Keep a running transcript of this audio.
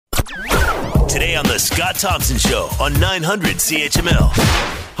Today on The Scott Thompson Show on 900 CHML.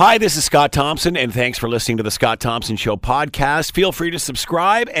 Hi, this is Scott Thompson, and thanks for listening to the Scott Thompson Show podcast. Feel free to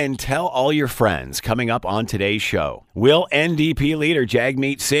subscribe and tell all your friends. Coming up on today's show, will NDP leader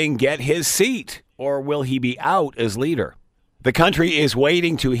Jagmeet Singh get his seat, or will he be out as leader? The country is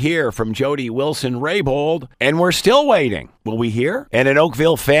waiting to hear from Jody Wilson-Raybould, and we're still waiting. Will we hear? And an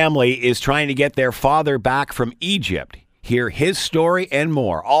Oakville family is trying to get their father back from Egypt. Hear his story and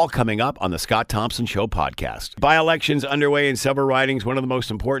more, all coming up on the Scott Thompson Show podcast. By-elections underway in several ridings, one of the most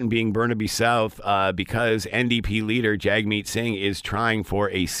important being Burnaby South, because NDP leader Jagmeet Singh is trying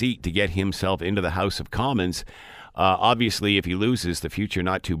for a seat to get himself into the House of Commons. Obviously, if he loses, the future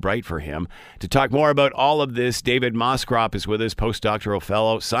not too bright for him. To talk more about all of this, David Moskrop is with us, postdoctoral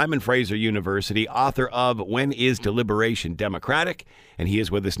fellow, Simon Fraser University, author of When is Deliberation Democratic? And he is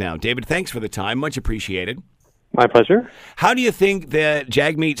with us now. David, thanks for the time. Much appreciated. My pleasure. How do you think that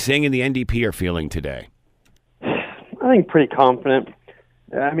Jagmeet Singh and the NDP are feeling today? I think pretty confident.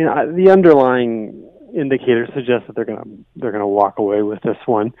 I mean, the underlying indicators suggest that they're gonna walk away with this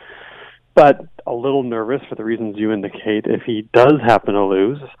one, but a little nervous for the reasons you indicate. If he does happen to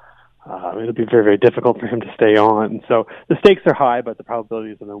lose, it'll be very, very difficult for him to stay on. So the stakes are high, but the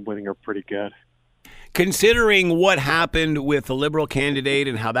probabilities of them winning are pretty good. Considering what happened with the Liberal candidate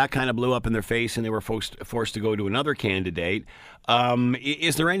and how that kind of blew up in their face and they were forced to go to another candidate,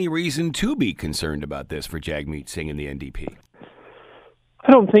 is there any reason to be concerned about this for Jagmeet Singh and the NDP?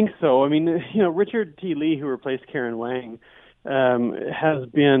 I don't think so. I mean, Richard T. Lee, who replaced Karen Wang, has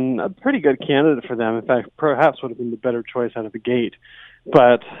been a pretty good candidate for them. In fact, perhaps would have been the better choice out of the gate.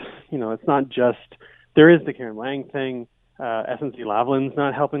 But, it's not just, there is the Karen Wang thing. SNC-Lavalin's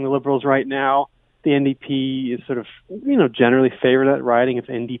not helping the Liberals right now. The NDP is sort of, generally favored at riding. It's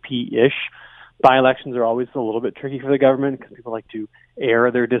NDP-ish. By-elections are always a little bit tricky for the government because people like to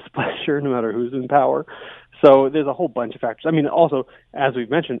air their displeasure no matter who's in power. So there's a whole bunch of factors. I mean, also, as we've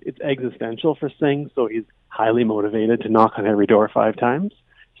mentioned, it's existential for Singh, so he's highly motivated to knock on every door 5 times.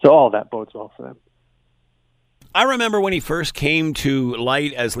 So all that bodes well for them. I remember when he first came to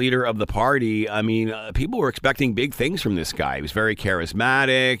light as leader of the party, I mean, people were expecting big things from this guy. He was very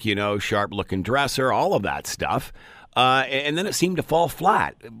charismatic, sharp-looking dresser, all of that stuff. And then it seemed to fall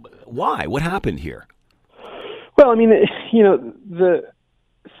flat. Why? What happened here? Well, I mean, the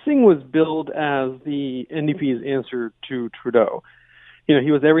Singh was billed as the NDP's answer to Trudeau. He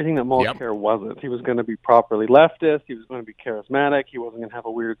was everything that Mulcair wasn't. He was going to be properly leftist. He was going to be charismatic. He wasn't going to have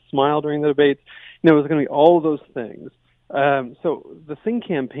a weird smile during the debates. It was going to be all of those things. So the Singh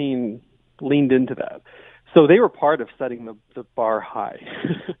campaign leaned into that. So they were part of setting the bar high.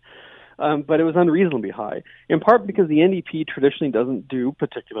 But it was unreasonably high, in part because the NDP traditionally doesn't do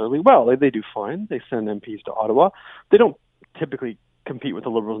particularly well. They do fine. They send MPs to Ottawa. They don't typically compete with the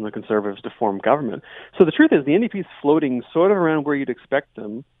Liberals and the Conservatives to form government. So the truth is the NDP is floating sort of around where you'd expect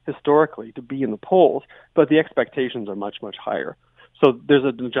them historically to be in the polls, but the expectations are much, much higher. So there's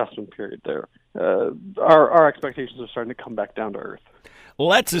an adjustment period there. Our expectations are starting to come back down to earth.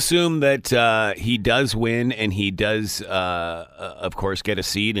 Let's assume that he does win and he does, of course, get a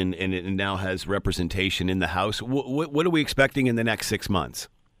seat and now has representation in the House. What are we expecting in the next 6 months?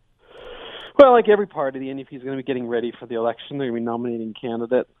 Well, like every party, the NDP is going to be getting ready for the election. They're going to be nominating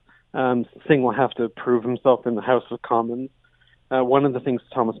candidates. Singh will have to prove himself in the House of Commons. One of the things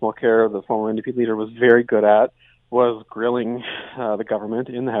Thomas Mulcair, the former NDP leader, was very good at was grilling the government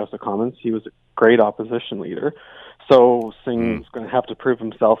in the House of Commons. He was a great opposition leader. So Singh's going to have to prove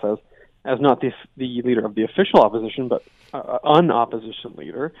himself as not the leader of the official opposition, but an opposition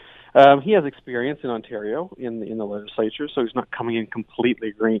leader. He has experience in Ontario in the legislature, so he's not coming in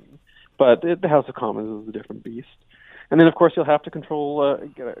completely green. But the House of Commons is a different beast. And then, of course, you'll have to control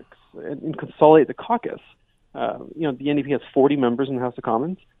and consolidate the caucus. The NDP has 40 members in the House of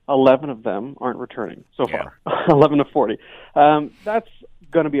Commons. 11 of them aren't returning so far. 11 of 40. That's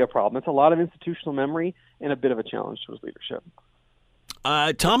going to be a problem. It's a lot of institutional memory and a bit of a challenge to his leadership.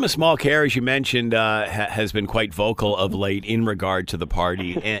 Thomas Mulcair, as you mentioned, has been quite vocal of late in regard to the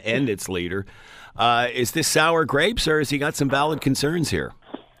party and its leader. Is this sour grapes, or has he got some valid concerns here?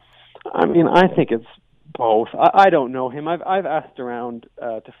 I mean, I think it's both. I don't know him. I've asked around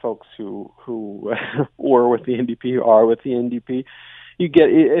to folks who were with the NDP, who are with the NDP.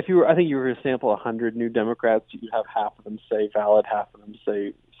 I think you were to sample 100 New Democrats, you'd have half of them say valid, half of them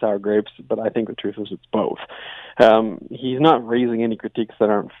say sour grapes. But I think the truth is it's both. He's not raising any critiques that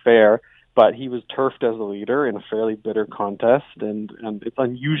aren't fair, but he was turfed as a leader in a fairly bitter contest, and it's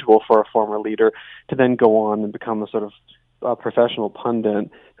unusual for a former leader to then go on and become a sort of professional pundit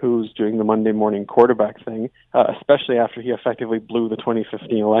who's doing the Monday morning quarterback thing, especially after he effectively blew the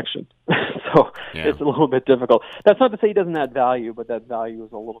 2015 election. So Yeah. it's a little bit difficult. That's not to say he doesn't add value, but that value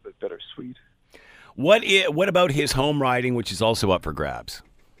is a little bit bittersweet. What about his home riding, which is also up for grabs?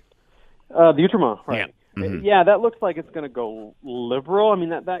 The Outremont, right? Yeah. Mm-hmm. Yeah, that looks like it's going to go Liberal. I mean,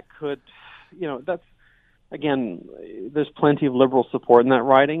 that could, that's, again, there's plenty of Liberal support in that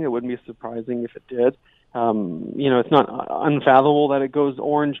riding. It wouldn't be surprising if it did. It's not unfathomable that it goes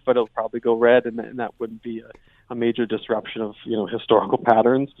orange, but it'll probably go red, and that wouldn't be a major disruption of, historical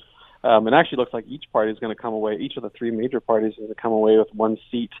patterns. It actually looks like each party is going to come away, each of the three major parties is going to come away with one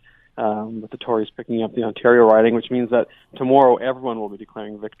seat, with the Tories picking up the Ontario riding, which means that tomorrow everyone will be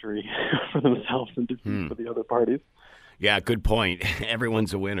declaring victory for themselves and defeat for the other parties. Yeah, good point.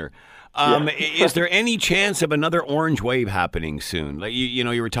 Everyone's a winner. Is there any chance of another orange wave happening soon? Like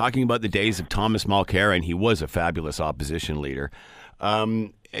you were talking about the days of Thomas Mulcair, and he was a fabulous opposition leader. But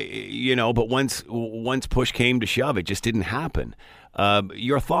once push came to shove, it just didn't happen.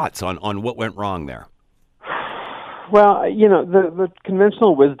 Your thoughts on what went wrong there? Well, the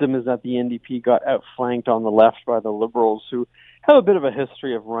conventional wisdom is that the NDP got outflanked on the left by the Liberals, who have a bit of a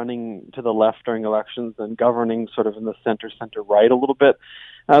history of running to the left during elections and governing sort of in the center-right a little bit.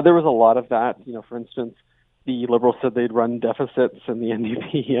 There was a lot of that. For instance, the Liberals said they'd run deficits, and the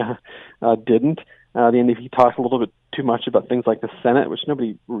NDP didn't. The NDP talked a little bit too much about things like the Senate, which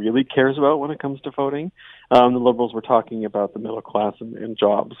nobody really cares about when it comes to voting. The Liberals were talking about the middle class and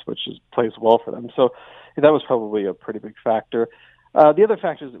jobs, which plays well for them. So that was probably a pretty big factor. The other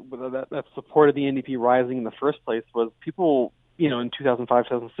factors that supported the NDP rising in the first place was people, in 2005,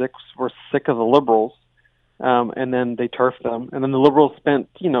 2006 were sick of the Liberals, and then they turfed them. And then the Liberals spent,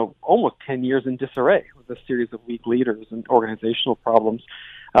 almost 10 years in disarray with a series of weak leaders and organizational problems,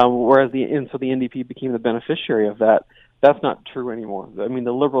 so the NDP became the beneficiary of that. That's not true anymore. I mean,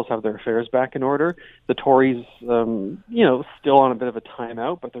 the Liberals have their affairs back in order. The Tories, still on a bit of a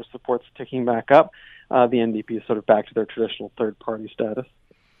timeout, but their support's ticking back up. The NDP is sort of back to their traditional third-party status.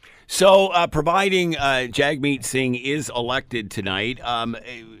 So, providing Jagmeet Singh is elected tonight,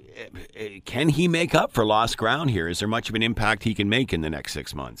 can he make up for lost ground here? Is there much of an impact he can make in the next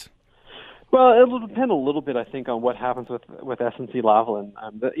 6 months? Well, it will depend a little bit, I think, on what happens with SNC-Lavalin.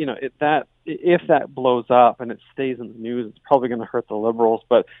 If that blows up and it stays in the news, it's probably going to hurt the Liberals,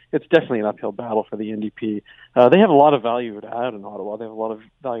 but it's definitely an uphill battle for the NDP. They have a lot of value to add in Ottawa. They have a lot of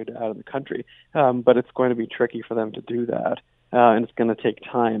value to add in the country, but it's going to be tricky for them to do that, and it's going to take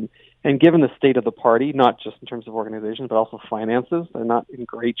time. And given the state of the party, not just in terms of organization, but also finances, they're not in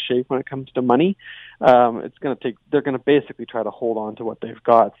great shape when it comes to money. They're going to basically try to hold on to what they've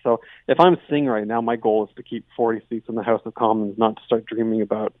got. So if I'm Singh right now, my goal is to keep 40 seats in the House of Commons, not to start dreaming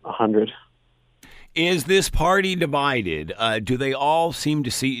about 100. Is this party divided? Do they all seem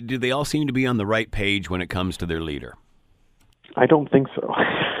to be on the right page when it comes to their leader? I don't think so.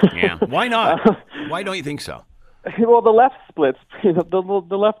 Yeah. Why not? Why don't you think so? Well, the left splits.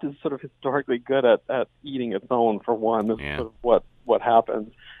 The left is sort of historically good at eating its own, for one. That's sort of what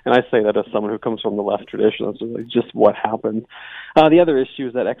happens. And I say that as someone who comes from the left tradition. That's really just what happened. The other issue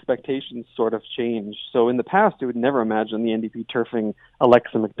is that expectations sort of change. So in the past, you would never imagine the NDP turfing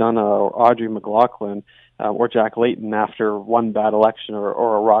Alexa McDonough or Audrey McLaughlin or Jack Layton after one bad election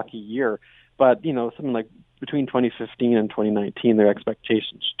or a rocky year. But, something like between 2015 and 2019, their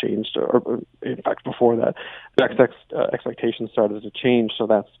expectations changed, or in fact, before that, their expectations started to change. So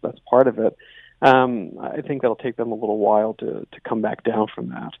that's part of it. I think that'll take them a little while to come back down from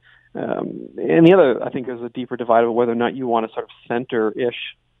that. And the other, I think, is a deeper divide of whether or not you want a sort of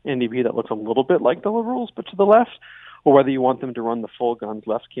center-ish NDP that looks a little bit like the Liberals, but to the left, or whether you want them to run the full guns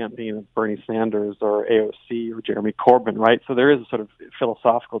left campaign of Bernie Sanders or AOC or Jeremy Corbyn, right? So there is a sort of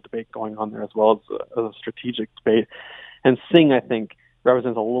philosophical debate going on there as well as a strategic debate. And Singh, I think,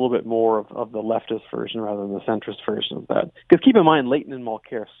 represents a little bit more of the leftist version rather than the centrist version of that. Because keep in mind, Layton and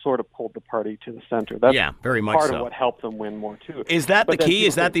Mulcair sort of pulled the party to the center. That's very much part so. of what helped them win more too. Is that the key?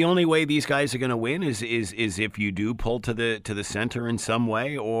 Is that the only way these guys are going to win? Is if you do pull to the center in some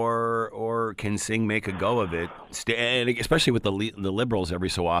way, or can Singh make a go of it? And especially with the Liberals every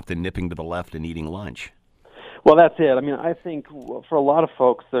so often nipping to the left and eating lunch. Well, that's it. I mean, I think for a lot of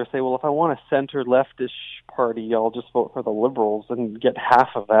folks, they say, well, if I want a center-leftish party, I'll just vote for the Liberals and get half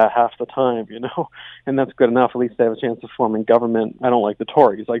of that half the time, and that's good enough. At least they have a chance of forming government. I don't like the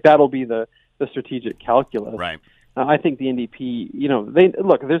Tories. Like, that'll be the strategic calculus. Right. I think the NDP,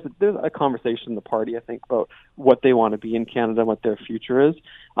 there's a conversation in the party, I think, about what they want to be in Canada and what their future is.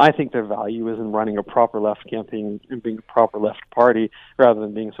 I think their value is in running a proper left campaign and being a proper left party rather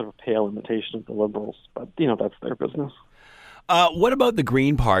than being sort of a pale imitation of the Liberals. But, that's their business. What about the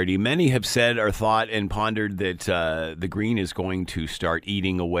Green Party? Many have said or thought and pondered that the Green is going to start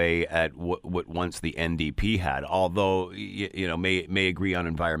eating away at what once the NDP had. Although may agree on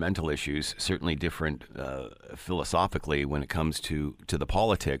environmental issues, certainly different philosophically when it comes to the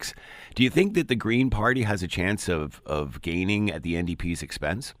politics. Do you think that the Green Party has a chance of gaining at the NDP's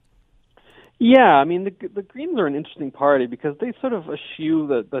expense? Yeah, I mean, the Greens are an interesting party because they sort of eschew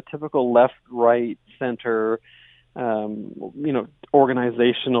the typical left, right, center,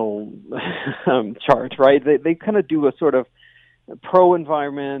 organizational chart, right? They kind of do a sort of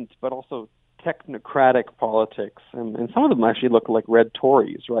pro-environment, but also technocratic politics, and some of them actually look like red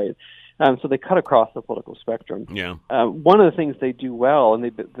Tories, right? So they cut across the political spectrum. Yeah. One of the things they do well, and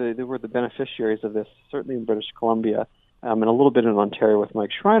they were the beneficiaries of this, certainly in British Columbia, and a little bit in Ontario with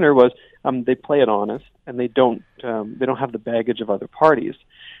Mike Schreiner, was they play it honest, and they don't have the baggage of other parties.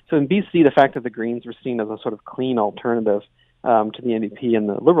 So in BC, the fact that the Greens were seen as a sort of clean alternative to the NDP and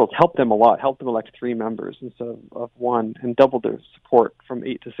the Liberals helped them a lot, helped them elect 3 members instead of 1, and doubled their support from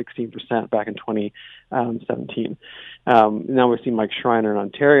 8 to 16% back in 2017. Now we see Mike Schreiner in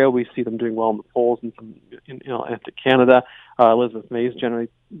Ontario. We see them doing well in the polls in Atlantic Canada. Elizabeth May is generally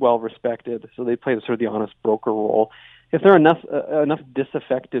well respected, so they play the honest broker role. If there are enough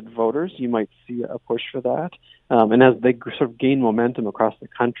disaffected voters, you might see a push for that. And as they sort of gain momentum across the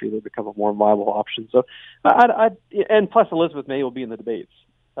country, they become a more viable option. So, and plus Elizabeth May will be in the debates,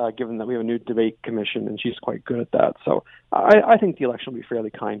 given that we have a new debate commission, and she's quite good at that. So I think the election will be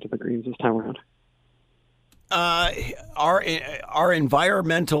fairly kind to the Greens this time around. Are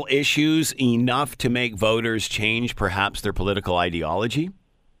environmental issues enough to make voters change perhaps their political ideology?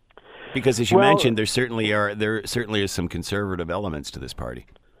 Because as you mentioned, there certainly are some conservative elements to this party.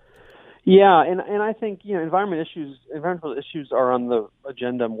 Yeah, and I think environmental issues are on the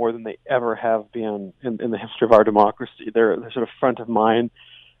agenda more than they ever have been in the history of our democracy. They're sort of front of mind.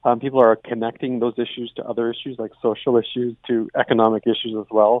 People are connecting those issues to other issues like social issues, to economic issues as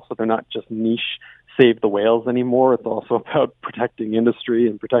well. So they're not just niche save the whales anymore. It's also about protecting industry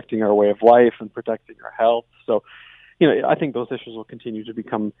and protecting our way of life and protecting our health. So, I think those issues will continue to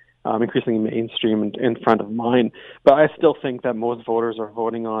become increasingly mainstream and in front of mind. But I still think that most voters are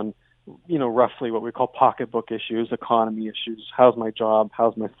voting on, roughly what we call pocketbook issues, economy issues. How's my job?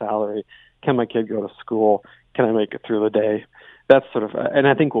 How's my salary? Can my kid go to school? Can I make it through the day? That's sort of, and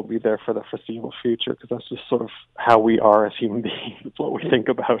I think we'll be there for the foreseeable future because that's just sort of how we are as human beings. It's what we think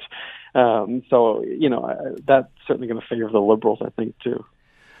about. That's certainly going to favor the Liberals, I think, too.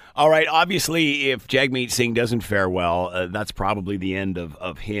 All right. Obviously, if Jagmeet Singh doesn't fare well, that's probably the end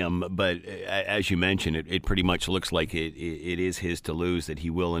of him. But as you mentioned, it pretty much looks like it is his to lose, that he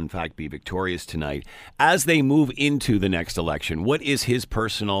will, in fact, be victorious tonight. As they move into the next election, what is his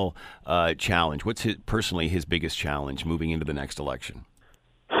personal challenge? What's his biggest challenge moving into the next election?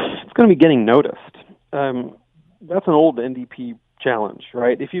 It's going to be getting noticed. That's an old NDP challenge,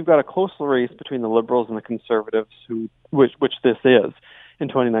 right? If you've got a close race between the Liberals and the Conservatives, which this is, in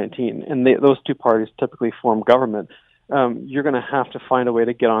 2019, and those two parties typically form government, you're going to have to find a way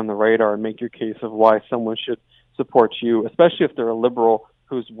to get on the radar and make your case of why someone should support you, especially if they're a Liberal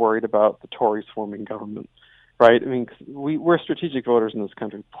who's worried about the Tories forming government, right? I mean, we're strategic voters in this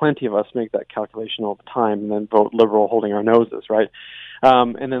country. Plenty of us make that calculation all the time and then vote Liberal holding our noses, right?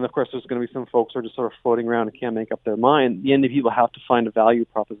 And then, of course, there's going to be some folks who are just sort of floating around and can't make up their mind. The NDP will have to find a value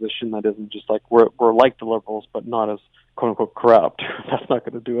proposition that isn't just like we're like the Liberals, but not as quote-unquote corrupt. That's not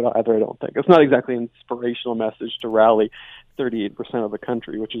going to do it either, I don't think. It's not exactly an inspirational message to rally 38% of the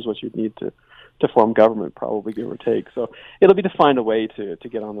country, which is what you'd need to form government, probably, give or take. So it'll be to find a way to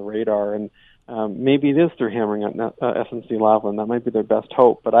get on the radar, and maybe it is through hammering at SNC-Lavalin. That might be their best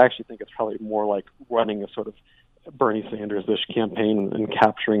hope, but I actually think it's probably more like running a sort of Bernie Sanders-ish campaign and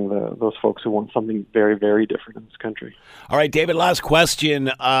capturing those folks who want something very, very different in this country. All right, David, last question.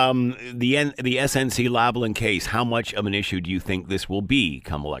 The SNC-Lavalin case, how much of an issue do you think this will be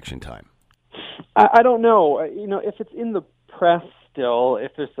come election time? I don't know. If it's in the press still,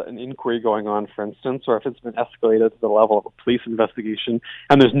 if there's an inquiry going on, for instance, or if it's been escalated to the level of a police investigation,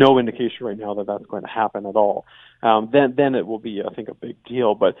 and there's no indication right now that that's going to happen at all, then it will be, I think, a big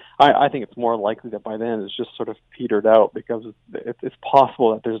deal. But I think it's more likely that by then it's just sort of petered out because it's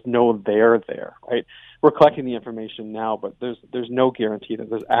possible that there's no there, right? We're collecting the information now, but there's no guarantee that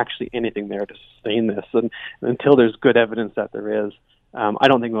there's actually anything there to sustain this. And until there's good evidence that there is, I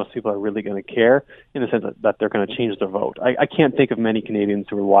don't think most people are really going to care in the sense that they're going to change their vote. I can't think of many Canadians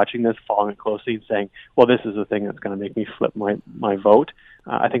who are watching this, following it closely, and saying, well, this is the thing that's going to make me flip my vote.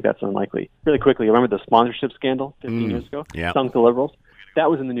 I think that's unlikely. Really quickly, remember the sponsorship scandal 15 years ago? Yeah. Sunk the Liberals. that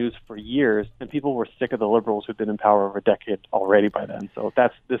was in the news for years, and people were sick of the Liberals who'd been in power over a decade already by then. So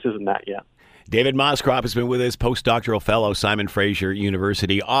this isn't that yet. David Moscrop has been with us, postdoctoral fellow, Simon Fraser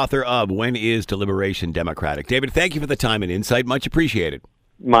University, author of When is Deliberation Democratic? David, thank you for the time and insight. Much appreciated.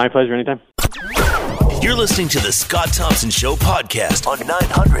 My pleasure, anytime. You're listening to the Scott Thompson Show podcast on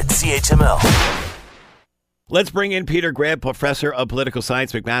 900 CHML. Let's bring in Peter Graefe, professor of political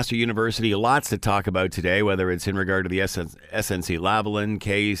science, McMaster University. Lots to talk about today, whether it's in regard to the SNC-Lavalin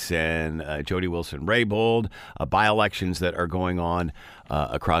case and Jody Wilson-Raybould, by-elections that are going on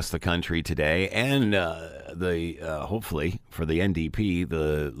across the country today, and hopefully for the NDP,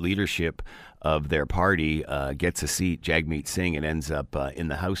 the leadership of their party gets a seat, Jagmeet Singh, and ends up in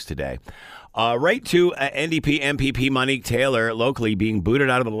the House today. Right to NDP MPP Monique Taylor locally being booted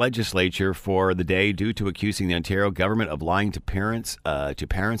out of the legislature for the day due to accusing the Ontario government of lying to parents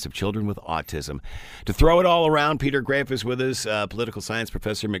of children with autism. To throw it all around, Peter Graefe is with us, political science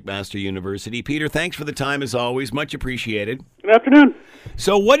professor, McMaster University. Peter, thanks for the time as always. Much appreciated. Good afternoon.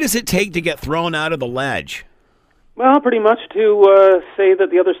 So what does it take to get thrown out of the ledge? Well, pretty much to say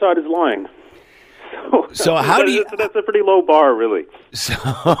that the other side is lying. So how do you? That's a pretty low bar, really. So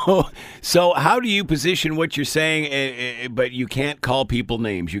how do you position what you're saying? But you can't call people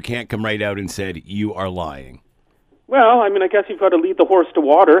names. You can't come right out and say you are lying. Well, I mean, I guess you've got to lead the horse to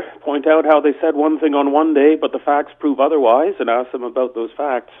water. Point out how they said one thing on one day, but the facts prove otherwise, and ask them about those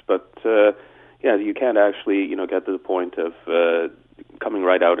facts. But yeah, you can't actually, get to the point of coming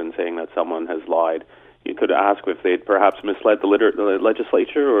right out and saying that someone has lied. You could ask if they'd perhaps misled the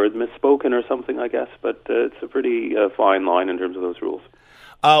legislature or had misspoken or something, I guess. But it's a pretty fine line in terms of those rules.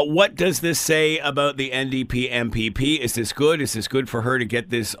 What does this say about the NDP MPP? Is this good? Is this good for her to get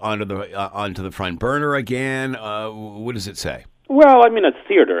this onto the front burner again? What does it say? Well, I mean, it's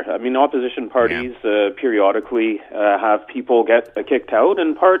theater. I mean, opposition parties periodically have people get kicked out,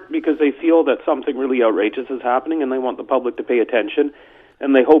 in part because they feel that something really outrageous is happening and they want the public to pay attention.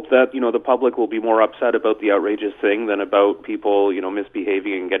 And they hope that, the public will be more upset about the outrageous thing than about people,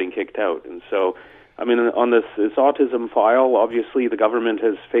 misbehaving and getting kicked out. And so, I mean, on this autism file, obviously the government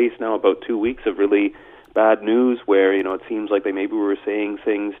has faced now about 2 weeks of really bad news where, it seems like they maybe were saying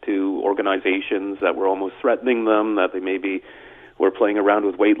things to organizations that were almost threatening them, that they maybe were playing around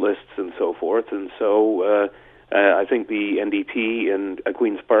with wait lists and so forth. And so I think the NDP in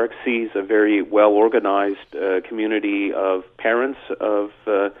Queen's Park sees a very well-organized community of parents of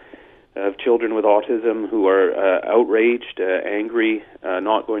children with autism who are outraged, angry,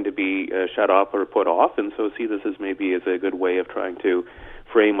 not going to be shut up or put off, and so see this as maybe as a good way of trying to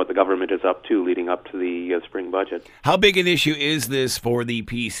frame what the government is up to leading up to the spring budget. How big an issue is this for the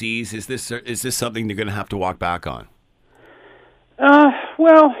PCs? Is this something they're going to have to walk back on?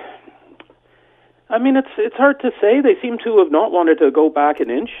 Well, I mean, it's hard to say. They seem to have not wanted to go back an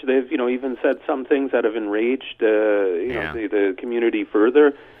inch. They've, even said some things that have enraged, the community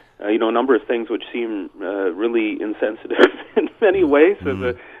further. A number of things which seem really insensitive in many ways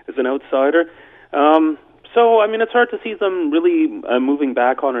as an outsider. So, I mean, it's hard to see them really moving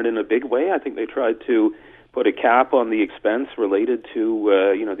back on it in a big way. I think they tried to put a cap on the expense related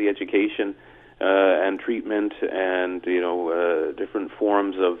to, the education and treatment and, different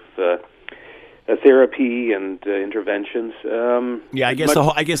forms of therapy and interventions. I guess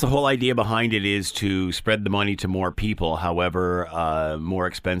the whole idea behind it is to spread the money to more people. However, more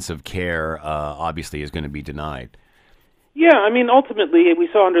expensive care obviously is going to be denied. Yeah, I mean, ultimately, we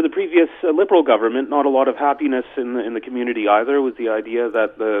saw under the previous Liberal government not a lot of happiness in the community either, with the idea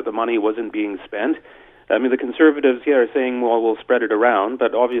that the money wasn't being spent. I mean, the Conservatives, are saying, well, we'll spread it around,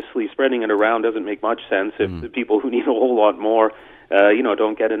 but obviously spreading it around doesn't make much sense if the people who need a whole lot more,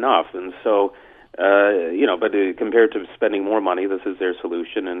 don't get enough. And so, but compared to spending more money, this is their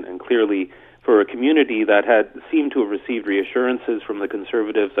solution. And clearly, for a community that had seemed to have received reassurances from the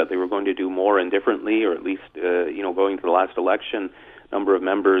Conservatives that they were going to do more and differently, or at least, going to the last election, a number of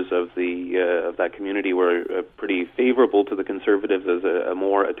members of that community were pretty favorable to the Conservatives as a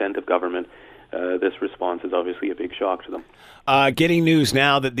more attentive government. This response is obviously a big shock to them. Getting news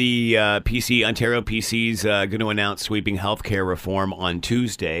now that the Ontario PC is going to announce sweeping healthcare reform on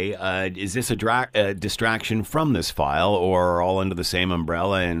Tuesday. Is this a distraction from this file, or all under the same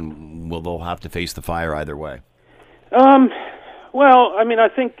umbrella, and they'll have to face the fire either way? Well, I mean,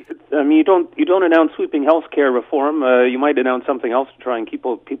 you don't announce sweeping healthcare reform. You might announce something else to try and keep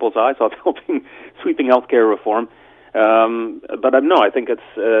people's eyes off sweeping healthcare reform. But no, I think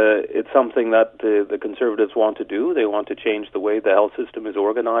it's something that the Conservatives want to do. They want to change the way the health system is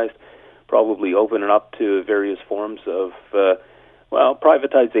organized, probably open it up to various forms of Well,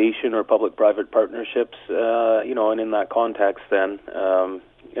 privatization or public-private partnerships, and in that context, then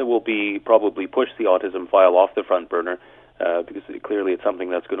it will be probably push the autism file off the front burner because clearly it's something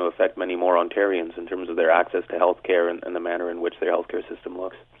that's going to affect many more Ontarians in terms of their access to health care and the manner in which their healthcare system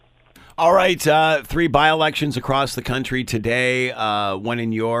looks. All right, 3 by-elections across the country today, one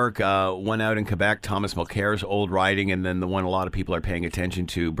in York, one out in Quebec, Thomas Mulcair's old riding, and then the one a lot of people are paying attention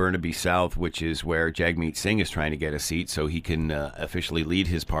to, Burnaby South, which is where Jagmeet Singh is trying to get a seat so he can officially lead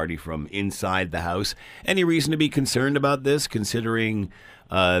his party from inside the House. Any reason to be concerned about this, considering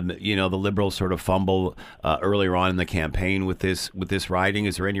the Liberals sort of fumble earlier on in the campaign with this riding?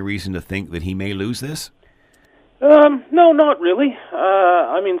 Is there any reason to think that he may lose this? No, not really.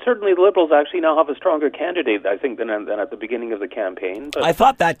 Certainly the Liberals actually now have a stronger candidate, I think, than at the beginning of the campaign. But I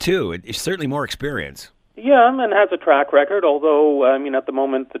thought that too. It's certainly more experience. Yeah, and has a track record, although, at the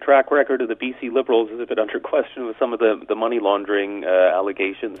moment, the track record of the BC Liberals is a bit under question with some of the money laundering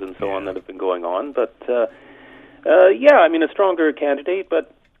allegations and so on that have been going on. But, a stronger candidate,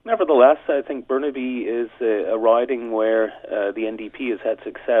 but nevertheless, I think Burnaby is a riding where the NDP has had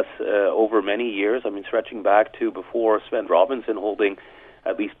success over many years. Stretching back to before Sven Robinson holding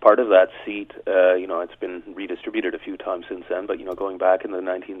at least part of that seat. It's been redistributed a few times since then, but, going back in the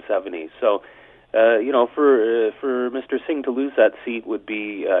 1970s. So, for Mr. Singh to lose that seat would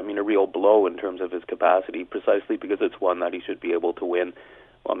be, a real blow in terms of his capacity, precisely because it's one that he should be able to win.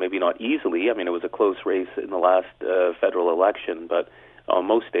 Well, maybe not easily. It was a close race in the last federal election, but on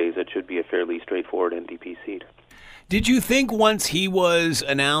most days it should be a fairly straightforward NDP seat. Did you think once he was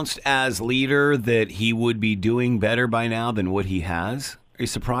announced as leader that he would be doing better by now than what he has? Are you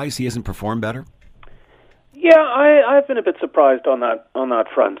surprised he hasn't performed better? Yeah, I've been a bit surprised on that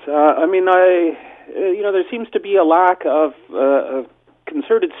front. There seems to be a lack of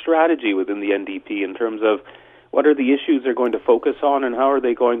concerted strategy within the NDP in terms of what are the issues they're going to focus on and how are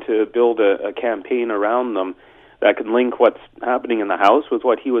they going to build a campaign around them that can link what's happening in the House with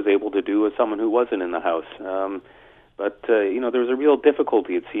what he was able to do as someone who wasn't in the House. But there was a real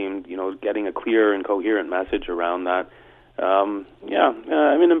difficulty, it seemed, getting a clear and coherent message around that.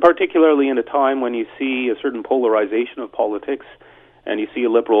 And particularly in a time when you see a certain polarization of politics and you see a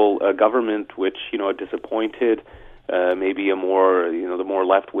Liberal government which, disappointed maybe the more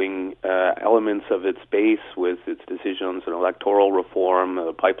left-wing elements of its base with its decisions on electoral reform,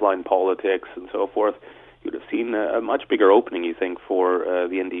 pipeline politics, and so forth. You'd have seen a much bigger opening, you think, for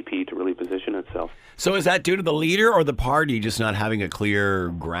the NDP to really position itself. So is that due to the leader or the party just not having a clear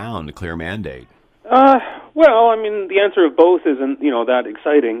ground, a clear mandate? The answer of both isn't, that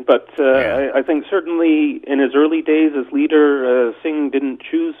exciting. But I think certainly in his early days as leader, Singh didn't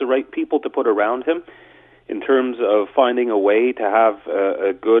choose the right people to put around him in terms of finding a way to have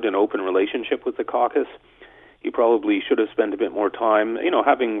a good and open relationship with the caucus. He probably should have spent a bit more time,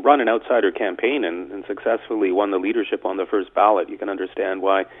 having run an outsider campaign and successfully won the leadership on the first ballot. You can understand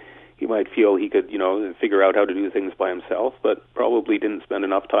why he might feel he could, figure out how to do things by himself, but probably didn't spend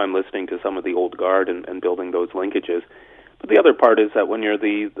enough time listening to some of the old guard and building those linkages. But the other part is that when you're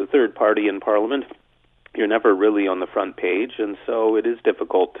the third party in Parliament, you're never really on the front page, and so it is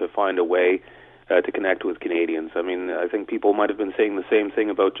difficult to find a way to connect with Canadians. I think people might have been saying the same thing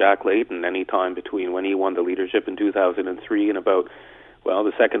about Jack Layton any time between when he won the leadership in 2003 and about,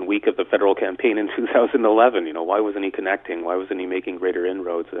 the second week of the federal campaign in 2011. Why wasn't he connecting? Why wasn't he making greater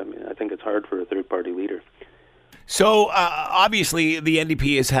inroads? I think it's hard for a third-party leader. So, obviously, the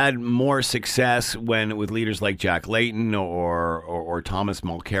NDP has had more success with leaders like Jack Layton or Thomas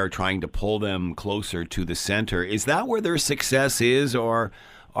Mulcair trying to pull them closer to the center. Is that where their success is, or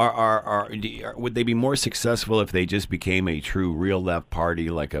would they be more successful if they just became a true real left party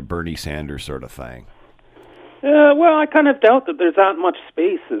like a Bernie Sanders sort of thing? I kind of doubt that there's that much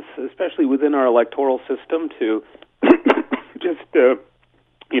space, especially within our electoral system, to just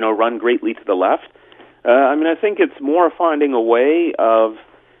run greatly to the left. I think it's more finding a way of.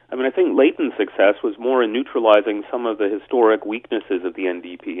 I think Layton's success was more in neutralizing some of the historic weaknesses of the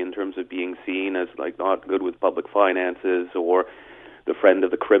NDP in terms of being seen as not good with public finances or the friend of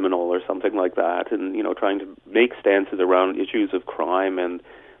the criminal or something like that, and trying to make stances around issues of crime and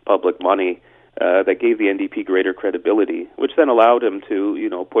public money that gave the NDP greater credibility, which then allowed him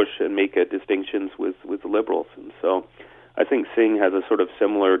to push and make distinctions with the Liberals. And so I think Singh has a sort of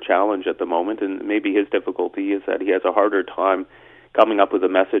similar challenge at the moment, and maybe his difficulty is that he has a harder time coming up with a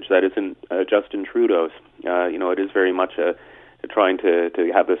message that isn't Justin Trudeau's. It is very much trying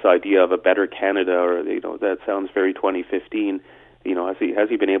to have this idea of a better Canada, or that sounds very 2015. Has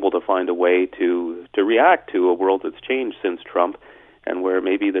he been able to find a way to react to a world that's changed since Trump, and where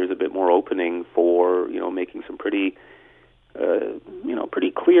maybe there's a bit more opening for making some pretty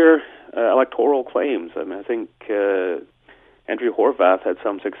pretty clear electoral claims. I mean, I think Andrew Horwath had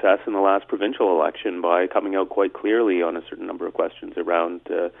some success in the last provincial election by coming out quite clearly on a certain number of questions around,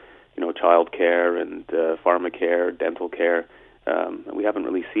 child care and pharmacare, dental care. We haven't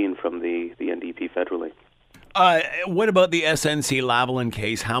really seen from the NDP federally. What about the SNC-Lavalin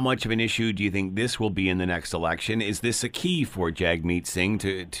case? How much of an issue do you think this will be in the next election? Is this a key for Jagmeet Singh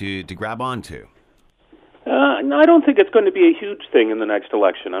to grab onto? No, I don't think it's going to be a huge thing in the next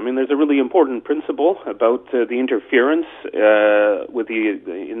election. I mean, there's a really important principle about the interference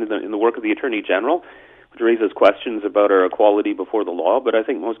in the work of the Attorney General, which raises questions about our equality before the law. But I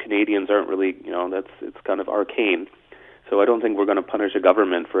think most Canadians aren't really, it's kind of arcane. So I don't think we're going to punish a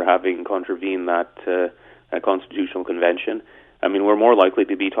government for having contravened that constitutional convention. I mean, we're more likely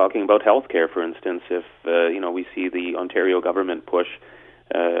to be talking about health care, for instance, if we see the Ontario government push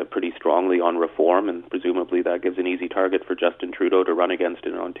pretty strongly on reform, and presumably that gives an easy target for Justin Trudeau to run against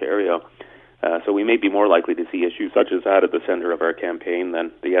in Ontario. So we may be more likely to see issues such as that at the center of our campaign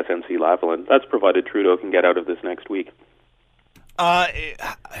than the SNC-Lavalin. That's provided Trudeau can get out of this next week.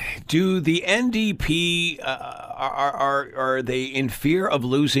 Do the NDP are they in fear of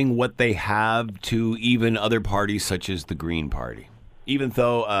losing what they have to even other parties such as the Green Party? Even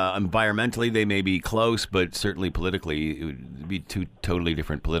though environmentally they may be close, but certainly politically it would be two totally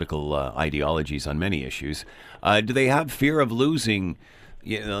different political ideologies on many issues. Do they have fear of losing,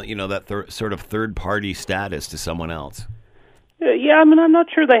 that sort of third party status to someone else? Yeah, I mean, I'm not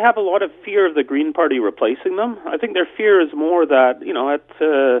sure they have a lot of fear of the Green Party replacing them. I think their fear is more that,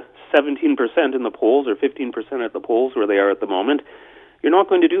 at 17% in the polls or 15% at the polls where they are at the moment, you're not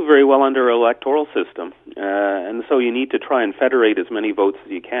going to do very well under an electoral system. And so you need to try and federate as many votes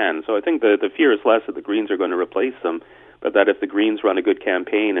as you can. So I think the fear is less that the Greens are going to replace them, but that if the Greens run a good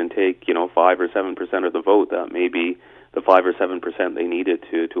campaign and take, 5 or 7% of the vote, that may be the 5 or 7% they needed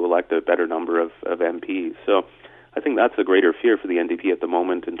to elect a better number of MPs. So I think that's a greater fear for the NDP at the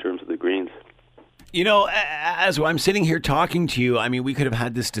moment in terms of the Greens. As I'm sitting here talking to you, I mean, we could have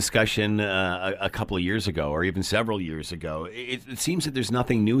had this discussion a couple of years ago or even several years ago. It seems that there's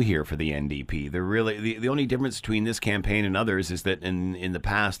nothing new here for the NDP. They're really the only difference between this campaign and others is that in the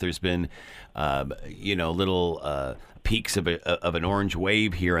past there's been, little peaks of an orange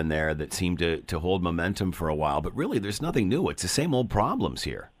wave here and there that seem to hold momentum for a while. But really, there's nothing new. It's the same old problems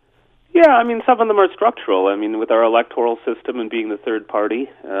here. Yeah, I mean, some of them are structural. I mean, with our electoral system and being the third party,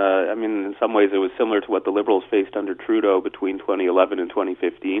 in some ways it was similar to what the Liberals faced under Trudeau between 2011 and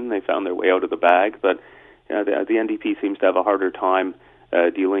 2015. They found their way out of the bag, but the NDP seems to have a harder time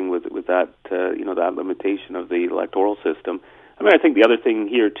dealing with that, that limitation of the electoral system. I mean, I think the other thing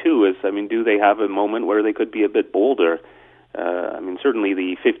here, too, is, do they have a moment where they could be a bit bolder? Certainly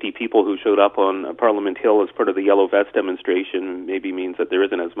the 50 people who showed up on Parliament Hill as part of the Yellow Vest demonstration maybe means that there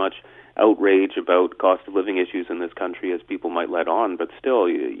isn't as much outrage about cost of living issues in this country as people might let on. But still,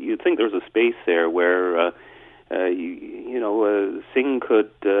 you'd think there's a space there where, Singh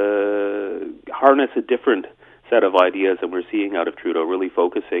could harness a different set of ideas that we're seeing out of Trudeau, really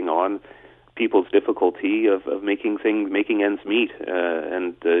focusing on people's difficulty of making ends meet,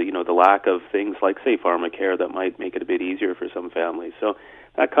 and the lack of things like, say, pharmacare that might make it a bit easier for some families. So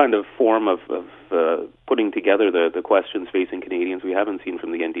that kind of form of putting together the questions facing Canadians we haven't seen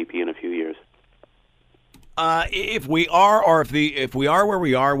from the NDP in a few years. If we are where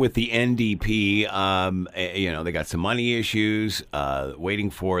we are with the NDP, they got some money issues, waiting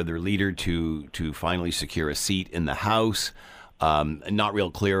for their leader to finally secure a seat in the House. Not real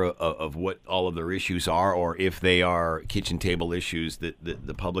clear of what all of their issues are, or if they are kitchen table issues that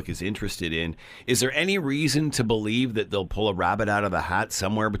the public is interested in. Is there any reason to believe that they'll pull a rabbit out of the hat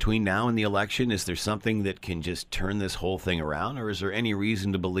somewhere between now and the election? Is there something that can just turn this whole thing around, or is there any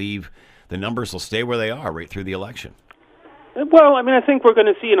reason to believe the numbers will stay where they are right through the election? Well, I think we're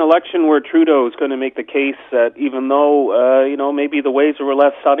going to see an election where Trudeau is going to make the case that even though, maybe the waves were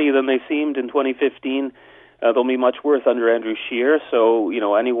less sunny than they seemed in 2015, they'll be much worse under Andrew Scheer, so,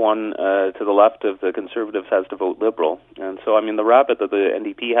 anyone to the left of the Conservatives has to vote Liberal. And so, the rabbit that the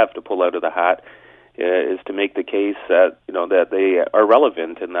NDP have to pull out of the hat is to make the case that, that they are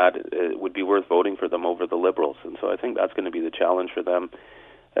relevant and that it would be worth voting for them over the Liberals. And so I think that's going to be the challenge for them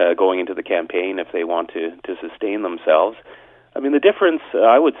going into the campaign if they want to sustain themselves. The difference,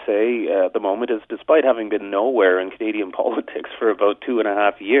 I would say, at the moment is despite having been nowhere in Canadian politics for about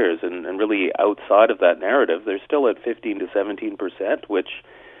 2.5 years and really outside of that narrative, they're still at 15 to 17%, which,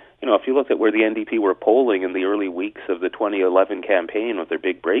 if you look at where the NDP were polling in the early weeks of the 2011 campaign with their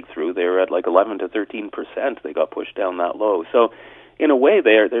big breakthrough, they were at like 11 to 13%. They got pushed down that low. So, in a way,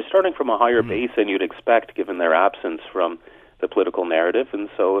 they're starting from a higher base than you'd expect given their absence from the political narrative. And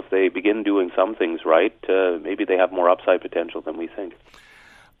so if they begin doing some things right, maybe they have more upside potential than we think.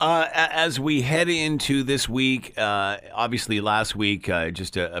 As we head into this week, obviously last week,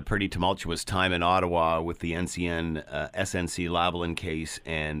 just a pretty tumultuous time in Ottawa with the SNC-Lavalin case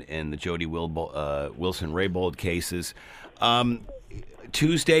and the Jody Wilson-Raybould cases.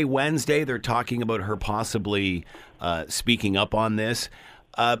 Tuesday, Wednesday, they're talking about her possibly speaking up on this.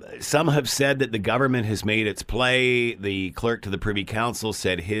 Some have said that the government has made its play. The clerk to the Privy Council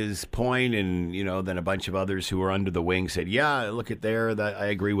said his point, and then a bunch of others who were under the wing said, "Yeah, look at there. That I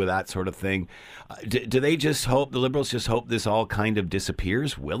agree with that sort of thing." Do they just hope, the Liberals just hope this all kind of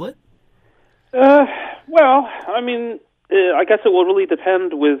disappears? Will it? Well, I mean, I guess it will really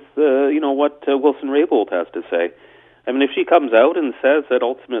depend with what Wilson-Raybould has to say. I mean, if she comes out and says that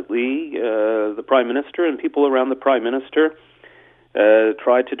ultimately the Prime Minister and people around the Prime Minister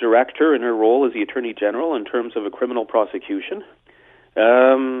tried to direct her in her role as the Attorney General in terms of a criminal prosecution,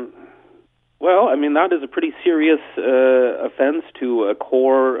 well, I mean, that is a pretty serious offense to a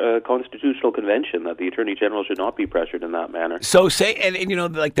core constitutional convention, that the Attorney General should not be pressured in that manner. So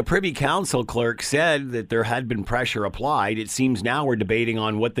like the Privy Council clerk said that there had been pressure applied. It seems now we're debating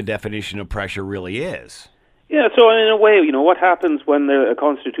on what the definition of pressure really is. Yeah, so in a way, what happens when a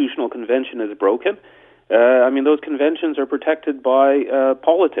constitutional convention is broken? I mean, those conventions are protected by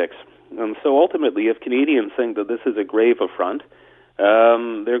politics. And so ultimately, if Canadians think that this is a grave affront,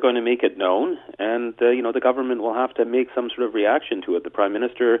 they're going to make it known, and the government will have to make some sort of reaction to it. The Prime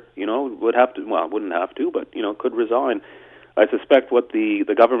Minister, would have to, well, wouldn't have to, but could resign. I suspect what the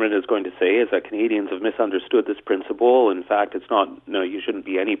government is going to say is that Canadians have misunderstood this principle. In fact, it's not, you shouldn't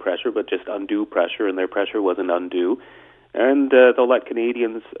be any pressure, but just undue pressure, and their pressure wasn't undue. And they'll let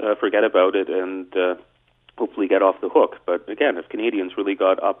Canadians forget about it and hopefully get off the hook. But again, if Canadians really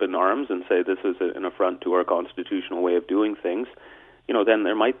got up in arms and say this is an affront to our constitutional way of doing things, then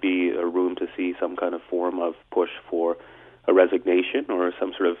there might be a room to see some kind of form of push for a resignation or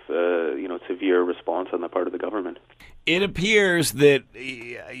some sort of severe response on the part of the government. It appears that,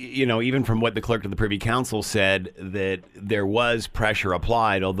 even from what the clerk of the Privy Council said, that there was pressure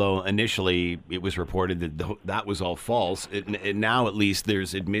applied, although initially it was reported that that was all false. Now at least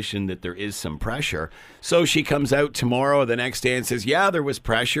there's admission that there is some pressure. So she comes out tomorrow, the next day, and says, yeah, there was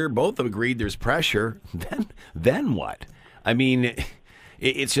pressure. Both have agreed there's pressure. Then what? I mean,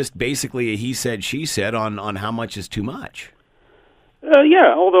 it's just basically a he said, she said on how much is too much.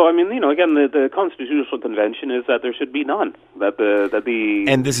 Yeah, although, I mean, again, the Constitutional Convention is that there should be none.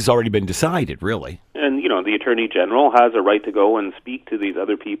 And this has already been decided, really. And, the Attorney General has a right to go and speak to these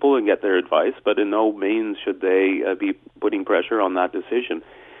other people and get their advice, but in no means should they be putting pressure on that decision.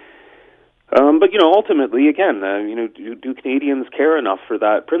 But, ultimately, again, do Canadians care enough for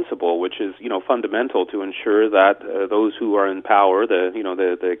that principle, which is, fundamental to ensure that those who are in power,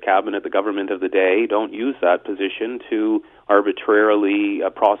 the cabinet, the government of the day, don't use that position to arbitrarily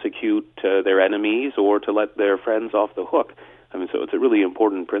prosecute their enemies or to let their friends off the hook. I mean, so it's a really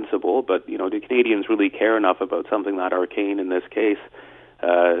important principle, but, do Canadians really care enough about something that arcane in this case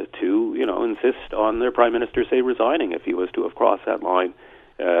to, insist on their Prime Minister, say, resigning if he was to have crossed that line?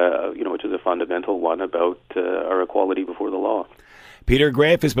 Which is a fundamental one about our equality before the law. Peter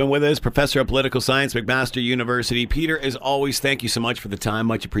Graefe has been with us, Professor of Political Science, McMaster University. Peter, as always, thank you so much for the time.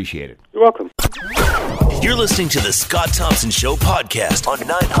 Much appreciated. You're welcome. You're listening to the Scott Thompson Show podcast on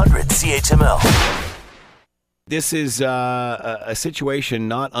 900 CHML. This is a situation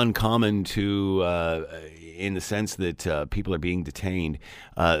not uncommon to... in the sense that people are being detained,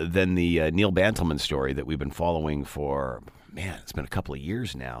 than the Neil Bantelman story that we've been following for, it's been a couple of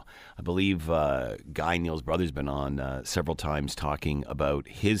years now. I believe Guy, Neil's brother's been on several times talking about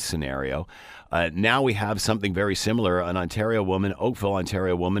his scenario. Now we have something very similar, an Ontario woman, Oakville,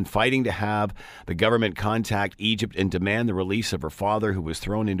 Ontario woman, fighting to have the government contact Egypt and demand the release of her father, who was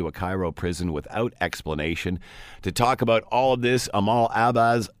thrown into a Cairo prison without explanation. To talk about all of this, Amal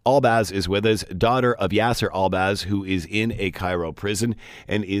Albaz is with us, daughter of Yasser Albaz, who is in a Cairo prison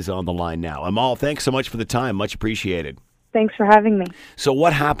and is on the line now. Amal, thanks so much for the time. Much appreciated. Thanks for having me. So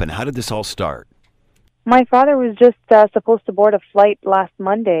what happened? How did this all start? My father was just supposed to board a flight last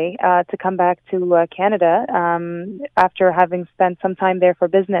Monday to come back to Canada after having spent some time there for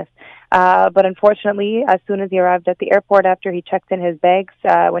business. But unfortunately, as soon as he arrived at the airport, after he checked in his bags,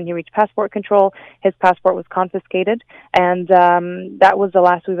 when he reached passport control, his passport was confiscated. And that was the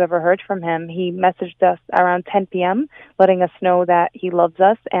last we've ever heard from him. He messaged us around 10 p.m., letting us know that he loves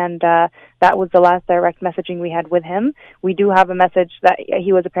us. And that was the last direct messaging we had with him. We do have a message that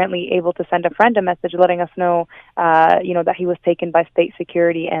he was apparently able to send a friend a message letting letting us know, that he was taken by state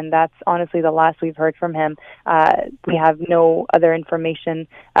security, and that's honestly the last we've heard from him. We have no other information,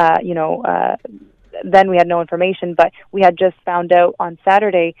 then we had no information, but we had just found out on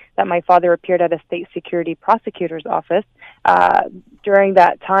Saturday that my father appeared at a state security prosecutor's office. During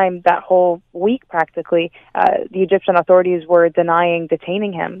that time, that whole week practically, the Egyptian authorities were denying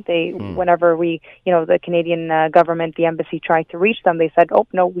detaining him. Whenever the Canadian government, the embassy tried to reach them, they said, oh,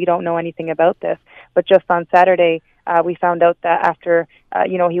 no, we don't know anything about this. But just on Saturday, we found out that after,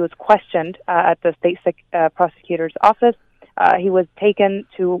 he was questioned at the state prosecutor's office, he was taken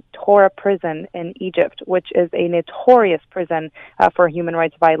to Tora prison in Egypt, which is a notorious prison for human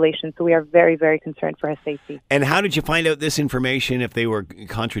rights violations. So we are very, very concerned for his safety. And how did you find out this information if they were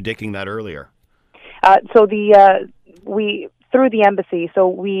contradicting that earlier? Through the embassy.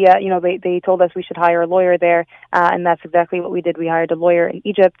 So they told us we should hire a lawyer there, and that's exactly what we did. We hired a lawyer in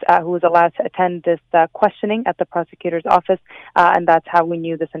Egypt who was allowed to attend this questioning at the prosecutor's office, and that's how we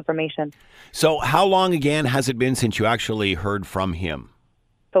knew this information. So how long again has it been since you actually heard from him?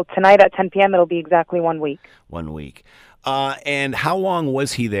 So tonight at 10 p.m. it'll be exactly 1 week. 1 week. And how long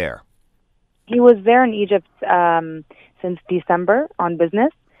was he there? He was there in Egypt since December on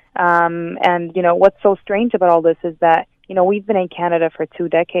business. And what's so strange about all this is that we've been in Canada for 2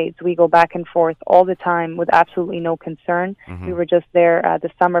 decades. We go back and forth all the time with absolutely no concern. Mm-hmm. We were just there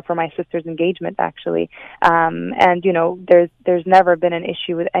this summer for my sister's engagement, actually. And there's never been an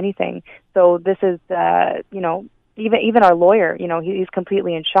issue with anything. So this is, even our lawyer, he's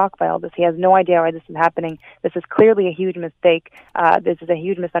completely in shock by all this. He has no idea why this is happening. This is clearly a huge mistake. This is a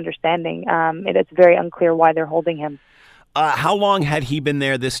huge misunderstanding. And it's very unclear why they're holding him. How long had he been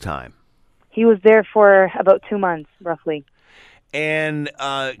there this time? He was there for about 2 months, roughly. And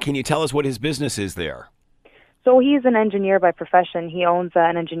can you tell us what his business is there? So he's an engineer by profession. He owns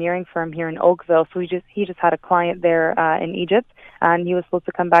an engineering firm here in Oakville. So he just had a client there in Egypt, and he was supposed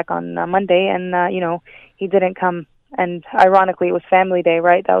to come back on Monday, and he didn't come. And ironically, it was family day,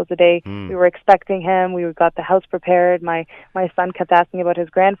 right? That was the day we were expecting him. We got the house prepared. My son kept asking about his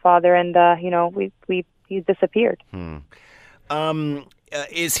grandfather, and he disappeared.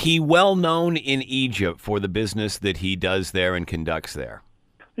 Is he well known in Egypt for the business that he does there and conducts there?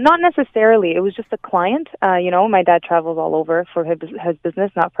 Not necessarily. It was just a client. My dad travels all over for his business,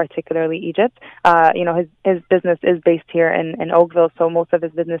 not particularly Egypt. His business is based here in Oakville, so most of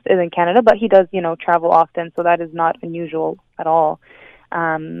his business is in Canada, but he does, travel often, so that is not unusual at all.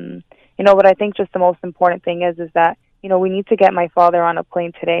 But I think just the most important thing is that, we need to get my father on a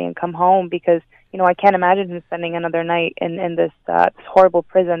plane today and come home because, I can't imagine him spending another night in this horrible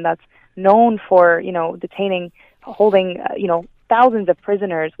prison that's known for, holding thousands of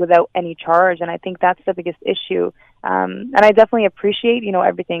prisoners without any charge. And I think that's the biggest issue. And I definitely appreciate,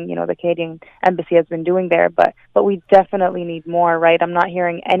 everything, the Canadian embassy has been doing there, but we definitely need more, right? I'm not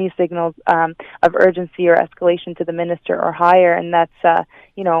hearing any signals of urgency or escalation to the minister or higher, and that's,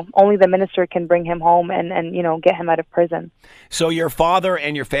 only the minister can bring him home and get him out of prison. So your father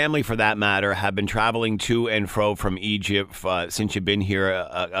and your family, for that matter, have been traveling to and fro from Egypt since you've been here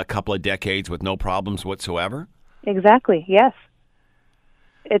a couple of decades with no problems whatsoever? Exactly, yes.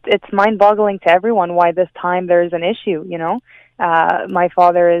 It's mind-boggling to everyone why this time there's an issue, My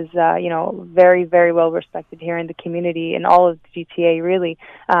father is, very, very well respected here in the community, in all of the GTA, really.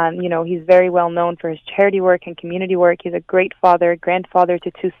 He's very well known for his charity work and community work. He's a great father, grandfather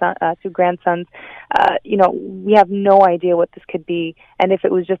to two grandsons. We have no idea what this could be. And if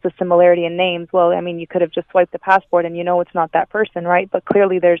it was just a similarity in names, well, you could have just swiped the passport and it's not that person, right? But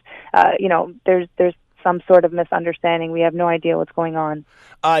clearly there's some sort of misunderstanding. We have no idea what's going on.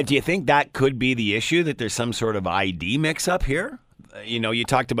 Do you think that could be the issue, that there's some sort of ID mix-up here? You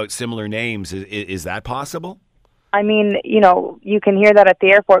talked about similar names. Is that possible? You can hear that at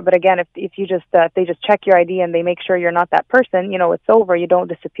the airport, but again, if you just if they just check your ID and they make sure you're not that person, it's over. You don't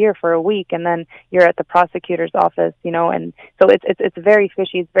disappear for a week, and then you're at the prosecutor's office, and so it's very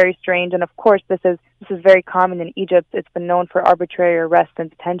fishy, it's very strange, and of course this is very common in Egypt. It's been known for arbitrary arrest and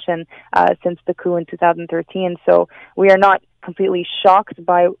detention since the coup in 2013. So we are not completely shocked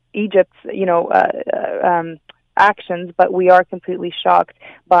by Egypt's, actions, but we are completely shocked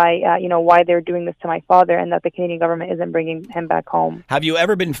by, why they're doing this to my father and that the Canadian government isn't bringing him back home. Have you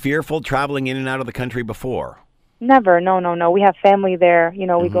ever been fearful traveling in and out of the country before? Never. No. We have family there. You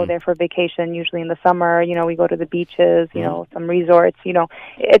know, we go there for vacation, usually in the summer. You know, we go to the beaches, you know, some resorts. You know,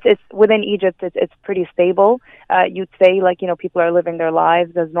 it's within Egypt, it's pretty stable. You'd say, like, you know, people are living their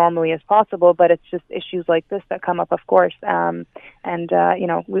lives as normally as possible, but it's just issues like this that come up, of course. You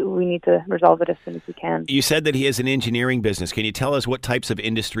know, we need to resolve it as soon as we can. You said that he has an engineering business. Can you tell us what types of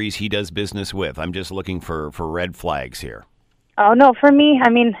industries he does business with? I'm just looking for red flags here. Oh, no, for me, I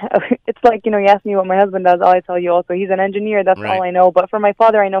mean, it's like, you know, you ask me what my husband does, I'll tell you also. He's an engineer, that's all I know. But for my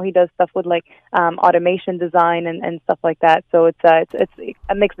father, I know he does stuff with, like, automation design and stuff like that. So it's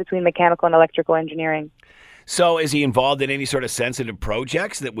a mix between mechanical and electrical engineering. So is he involved in any sort of sensitive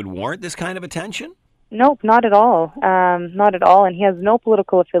projects that would warrant this kind of attention? Nope, not at all. Not at all. And he has no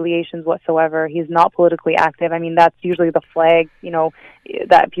political affiliations whatsoever. He's not politically active. I mean, that's usually the flag, you know,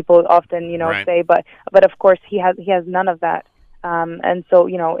 that people often, you know, say. But of course, he has none of that. And so,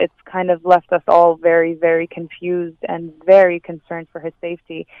 you know, it's kind of left us all very, very confused and very concerned for his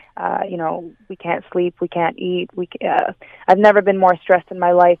safety. You know, we can't sleep, we can't eat. I've never been more stressed in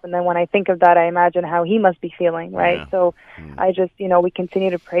my life. And then when I think of that, I imagine how he must be feeling, right? Yeah. So I just, you know, we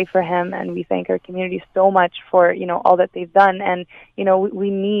continue to pray for him, and we thank our community so much for, you know, all that they've done. And, you know, we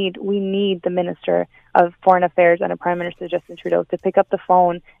need the Minister of Foreign Affairs and Prime Minister Justin Trudeau to pick up the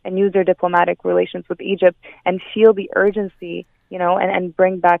phone and use their diplomatic relations with Egypt and feel the urgency, you know, and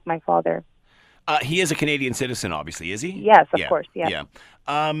bring back my father. He is a Canadian citizen, obviously, is he? Yes, of course, yeah.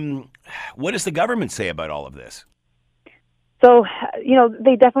 What does the government say about all of this? So, you know,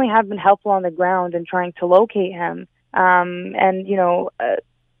 they definitely have been helpful on the ground in trying to locate him. And, you know,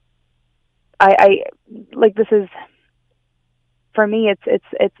 I like, this is, for me,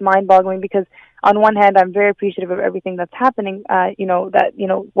 it's mind-boggling, because on one hand, I'm very appreciative of everything that's happening, you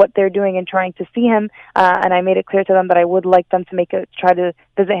know, what they're doing in trying to see him. And I made it clear to them that I would like them to try to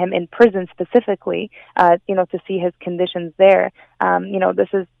visit him in prison specifically, you know, to see his conditions there. You know, this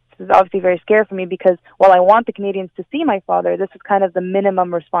is obviously very scary for me, because while I want the Canadians to see my father, this is kind of the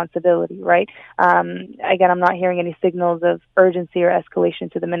minimum responsibility, right? Again, I'm not hearing any signals of urgency or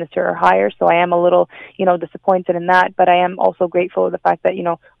escalation to the minister or higher, so I am a little, you know, disappointed in that, but I am also grateful of the fact that, you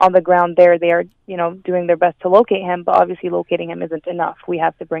know, on the ground there, they are, you know, doing their best to locate him, but obviously locating him isn't enough. We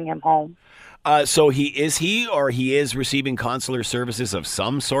have to bring him home. So he is receiving consular services of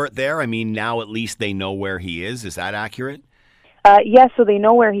some sort there? I mean, now at least they know where he is. Is that accurate? Yes, so they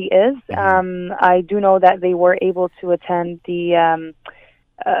know where he is. I do know that they were able to attend the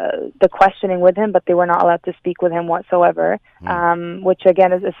questioning with him, but they were not allowed to speak with him whatsoever, which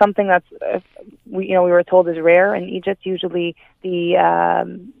again is something that's we were told is rare in Egypt. Usually the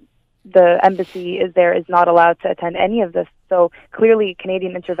embassy is not allowed to attend any of this. So clearly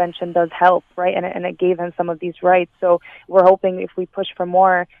Canadian intervention does help, right? And it gave him some of these rights. So we're hoping if we push for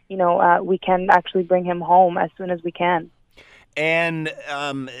more, you know, we can actually bring him home as soon as we can. And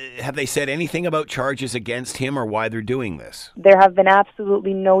have they said anything about charges against him or why they're doing this? There have been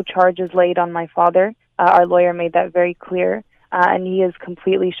absolutely no charges laid on my father. Our lawyer made that very clear. And he is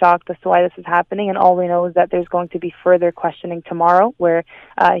completely shocked as to why this is happening. And all we know is that there's going to be further questioning tomorrow, where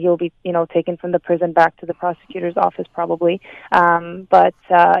he'll be, you know, taken from the prison back to the prosecutor's office probably. But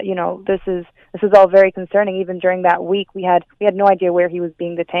you know, this is all very concerning. Even during that week, we had no idea where he was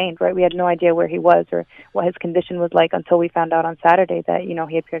being detained, right? We had no idea where he was or what his condition was like until we found out on Saturday that, you know,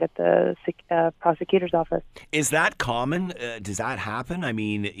 he appeared at the prosecutor's office. Is that common? Does that happen? I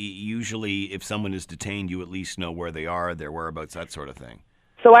mean, usually if someone is detained, you at least know where they are, their whereabouts, that sort of thing.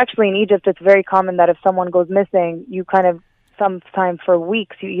 So actually in Egypt, it's very common that if someone goes missing, you kind of, sometimes for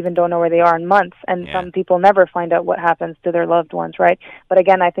weeks, you even don't know where they are in months. And some people never find out what happens to their loved ones, right? But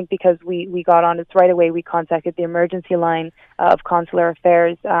again, I think because we got on it right away, we contacted the emergency line of consular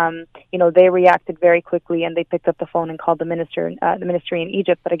affairs. You know, they reacted very quickly, and they picked up the phone and called the ministry in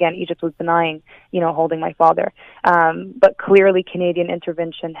Egypt. But again, Egypt was denying, you know, holding my father. But clearly Canadian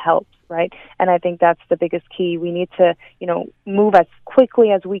intervention helps, right? And I think that's the biggest key. We need to, you know, move as quickly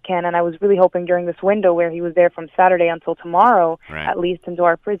as we can. And I was really hoping during this window where he was there from Saturday until tomorrow, at least into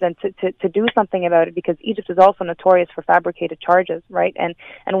our prison, to do something about it, because Egypt is also notorious for fabricated charges, right? And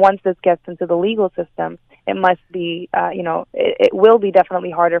once this gets into the legal system, it must be, you know, it will be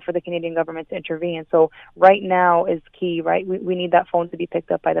definitely harder for the Canadian government to intervene. So right now is key, right? We need that phone to be picked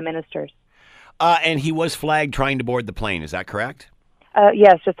up by the ministers. And he was flagged trying to board the plane, is that correct?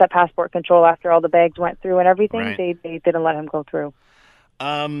 Yes, just at passport control after all the bags went through and everything, they didn't let him go through.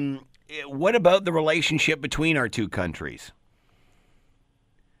 What about the relationship between our two countries?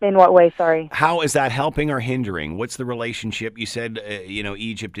 In what way? Sorry. How is that helping or hindering? What's the relationship? You said,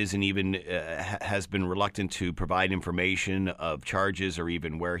 Egypt isn't even has been reluctant to provide information of charges or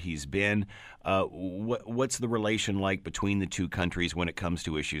even where he's been. What's the relation like between the two countries when it comes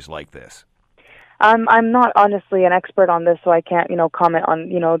to issues like this? I'm not honestly an expert on this, so I can't, comment on,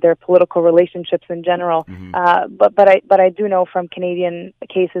 their political relationships in general. Mm-hmm. But I do know from Canadian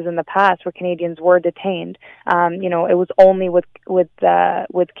cases in the past where Canadians were detained. It was only with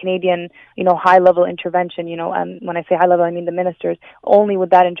Canadian, high level intervention. When I say high level, I mean the ministers. Only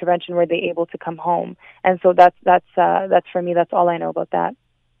with that intervention were they able to come home. And so that's for me. That's all I know about that.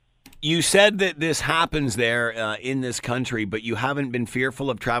 You said that this happens there in this country, but you haven't been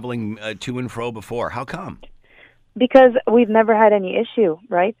fearful of traveling to and fro before. How come? Because we've never had any issue,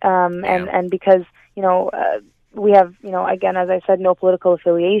 right? And because, we have, again, as I said, no political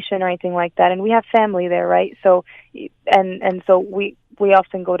affiliation or anything like that. And we have family there, right? So, and so we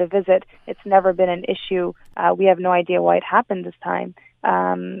often go to visit. It's never been an issue. We have no idea why it happened this time.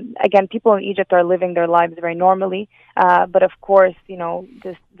 Again, people in Egypt are living their lives very normally, but of course,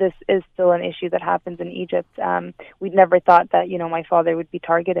 this is still an issue that happens in Egypt. We'd never thought that, my father would be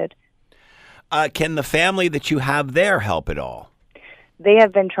targeted. Can the family that you have there help at all? They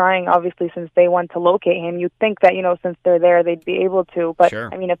have been trying, obviously, since they want to locate him. You'd think that, since they're there, they'd be able to. But,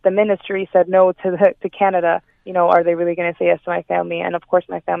 sure. I mean, if the ministry said no to Canada, are they really going to say yes to my family? And, of course,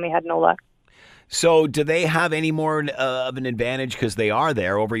 my family had no luck. So do they have any more of an advantage because they are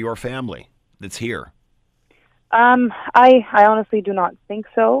there over your family that's here? I honestly do not think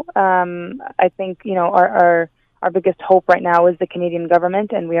so. I think, our biggest hope right now is the Canadian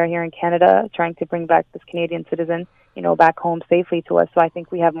government, and we are here in Canada trying to bring back this Canadian citizen, back home safely to us. So I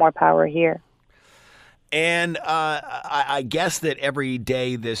think we have more power here. And I guess that every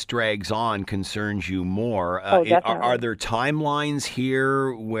day this drags on concerns you more. Are there timelines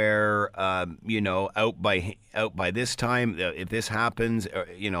here where, out by this time, if this happens,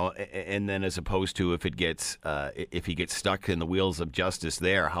 and then as opposed to if he gets stuck in the wheels of justice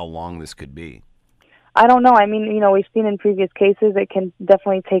there, how long this could be? I don't know. I mean, we've seen in previous cases it can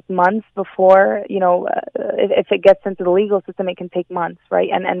definitely take months before, if it gets into the legal system, it can take months, right?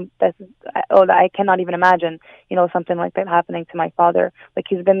 And I cannot even imagine, something like that happening to my father. Like,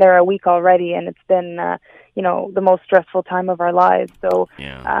 he's been there a week already, and it's been, the most stressful time of our lives. So,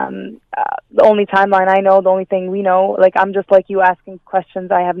 yeah. The only timeline I know, the only thing we know, like, I'm just like you asking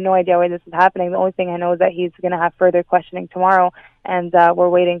questions. I have no idea why this is happening. The only thing I know is that he's going to have further questioning tomorrow, and we're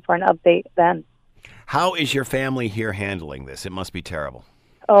waiting for an update then. How is your family here handling this? It must be terrible.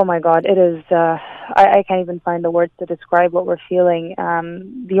 Oh my God, it is. I can't even find the words to describe what we're feeling.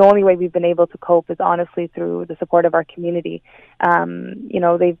 The only way we've been able to cope is honestly through the support of our community.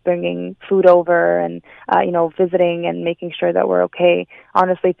 They've bringing food over and visiting and making sure that we're okay.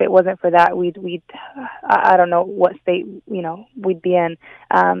 Honestly, if it wasn't for that, we'd I don't know what state we'd be in.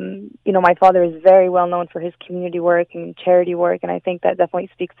 My father is very well known for his community work and charity work, and I think that definitely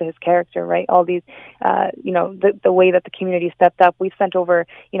speaks to his character, right? All these, the way that the community stepped up. We've sent over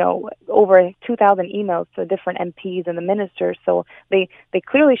 2,000 emails to different MPs and the ministers, so they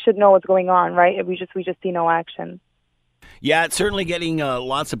clearly should know what's going on, right? We just see no action. Yeah, it's certainly getting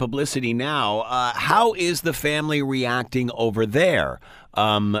lots of publicity now. How is the family reacting over there?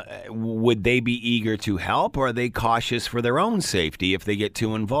 Would they be eager to help, or are they cautious for their own safety if they get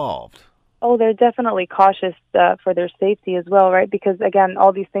too involved? Oh, they're definitely cautious for their safety as well, right? Because, again,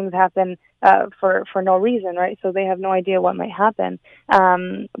 all these things happen for no reason, right? So they have no idea what might happen.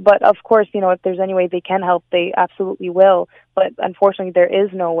 But, of course, if there's any way they can help, they absolutely will. But, unfortunately, there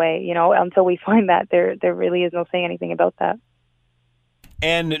is no way, until we find that. There really is no saying anything about that.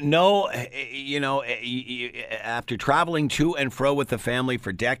 And no, after traveling to and fro with the family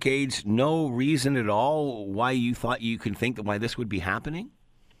for decades, no reason at all why you thought you could think that why this would be happening?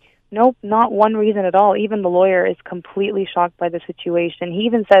 Nope, not one reason at all. Even the lawyer is completely shocked by the situation. He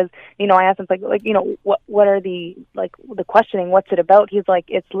even says, I asked him, what are the questioning? What's it about? He's like,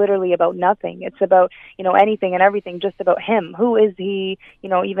 it's literally about nothing. It's about, anything and everything, just about him. Who is he?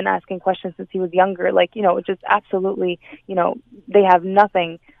 Even asking questions since he was younger. Just absolutely, they have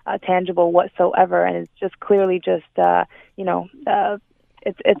nothing tangible whatsoever. And it's just clearly just,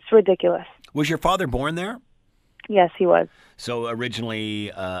 it's ridiculous. Was your father born there? Yes, he was. So originally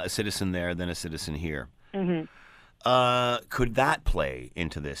a citizen there, then a citizen here. Mm-hmm. Could that play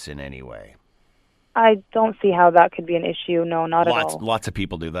into this in any way? I don't see how that could be an issue. No, not at all. Lots of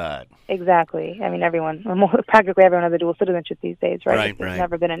people do that. Exactly. I mean, practically everyone has a dual citizenship these days, right? It's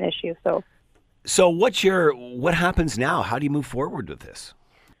never been an issue. So what happens now? How do you move forward with this?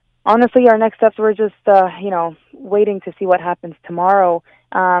 Honestly, our next steps were just, waiting to see what happens tomorrow.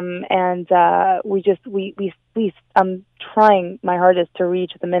 I'm trying my hardest to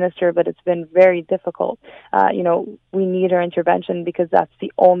reach the minister, but it's been very difficult. We need her intervention because that's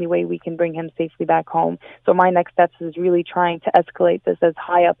the only way we can bring him safely back home. So my next steps is really trying to escalate this as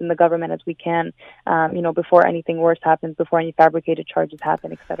high up in the government as we can, before anything worse happens, before any fabricated charges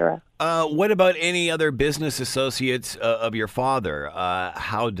happen, etc. What about any other business associates of your father?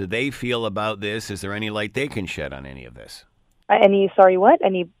 How do they feel about this? Is there any light they can shed on any of this?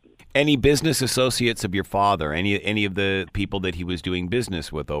 Any business associates of your father, any of the people that he was doing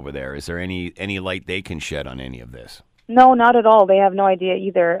business with over there, is there any light they can shed on any of this? No, not at all. They have no idea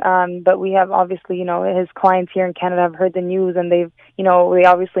either. But we have obviously, his clients here in Canada have heard the news, and they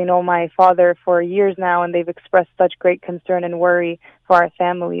obviously know my father for years now, and they've expressed such great concern and worry for our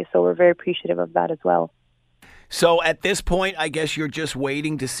family. So we're very appreciative of that as well. So at this point, I guess you're just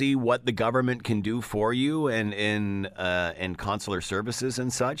waiting to see what the government can do for you and consular services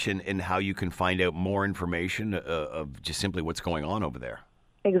and such, and how you can find out more information of just simply what's going on over there.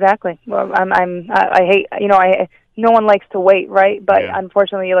 Exactly. Well, I hate, no one likes to wait, right? But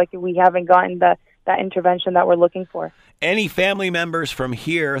Unfortunately, we haven't gotten that intervention that we're looking for. Any family members from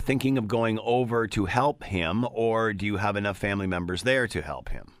here thinking of going over to help him, or do you have enough family members there to help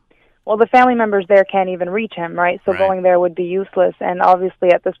him? Well, the family members there can't even reach him, right? So going there would be useless. And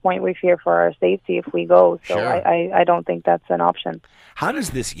obviously, at this point, we fear for our safety if we go. So sure. I don't think that's an option. How does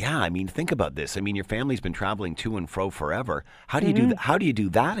this? Think about this. Your family's been traveling to and fro forever. How do you do that? How do you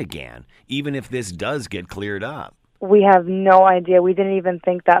do that again? Even if this does get cleared up. We have no idea. We didn't even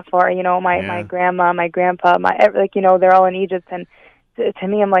think that far. My grandma, my grandpa, they're all in Egypt, and to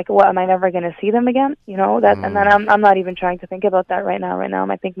me, I'm like, what? Am I never going to see them again? And then I'm not even trying to think about that right now. Right now,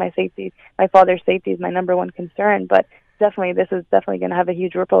 I think my father's safety is my number one concern. But this is definitely going to have a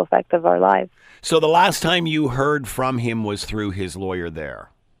huge ripple effect of our lives. So the last time you heard from him was through his lawyer there?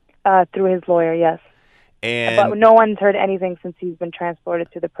 Through his lawyer, yes. But no one's heard anything since he's been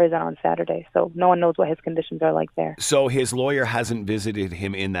transported to the prison on Saturday. So no one knows what his conditions are like there. So his lawyer hasn't visited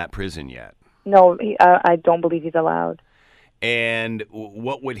him in that prison yet? No, I don't believe he's allowed. And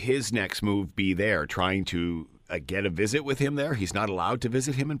what would his next move be there? Trying to get a visit with him there? He's not allowed to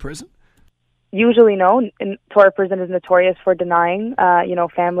visit him in prison? Usually no. Torah prison is notorious for denying,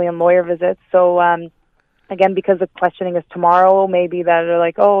 family and lawyer visits. So, again, because the questioning is tomorrow, maybe that they're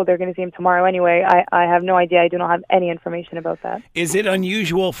like, they're going to see him tomorrow anyway. I have no idea. I do not have any information about that. Is it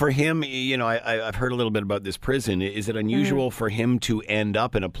unusual for him, I've heard a little bit about this prison. Is it unusual for him to end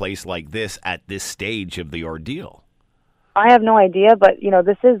up in a place like this at this stage of the ordeal? I have no idea, but,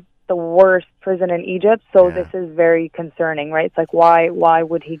 this is the worst prison in Egypt, so this is very concerning, right? It's like, why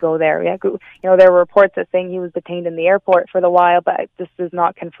would he go there? Yeah, there were reports that saying he was detained in the airport for the while, but this is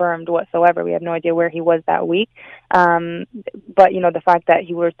not confirmed whatsoever. We have no idea where he was that week. But, the fact that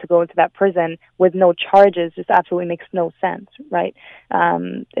he were to go into that prison with no charges just absolutely makes no sense, right?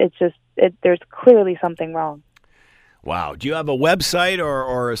 There's clearly something wrong. Wow. Do you have a website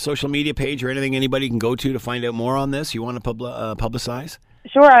or a social media page or anything anybody can go to find out more on this? You want to publicize?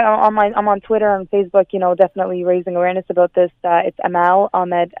 Sure. I'm on Twitter and Facebook, definitely raising awareness about this. It's Amal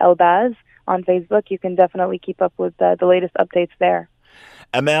Ahmed Elbaz on Facebook. You can definitely keep up with the latest updates there.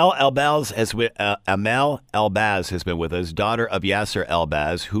 Amal Elbaz has been with us, daughter of Yasser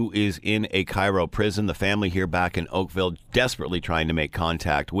Elbaz, who is in a Cairo prison. The family here back in Oakville desperately trying to make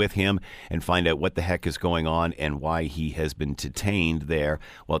contact with him and find out what the heck is going on and why he has been detained there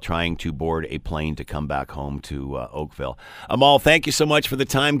while trying to board a plane to come back home to Oakville. Amal, thank you so much for the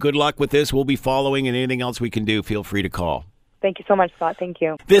time. Good luck with this. We'll be following, and anything else we can do, feel free to call. Thank you so much, Scott. Thank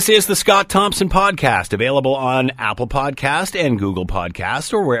you. This is the Scott Thompson Podcast, available on Apple Podcast and Google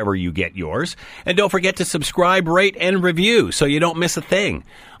Podcast or wherever you get yours. And don't forget to subscribe, rate, and review so you don't miss a thing.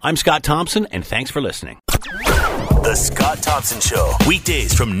 I'm Scott Thompson, and thanks for listening. The Scott Thompson Show,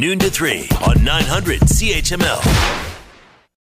 weekdays from noon to 3 on 900 CHML.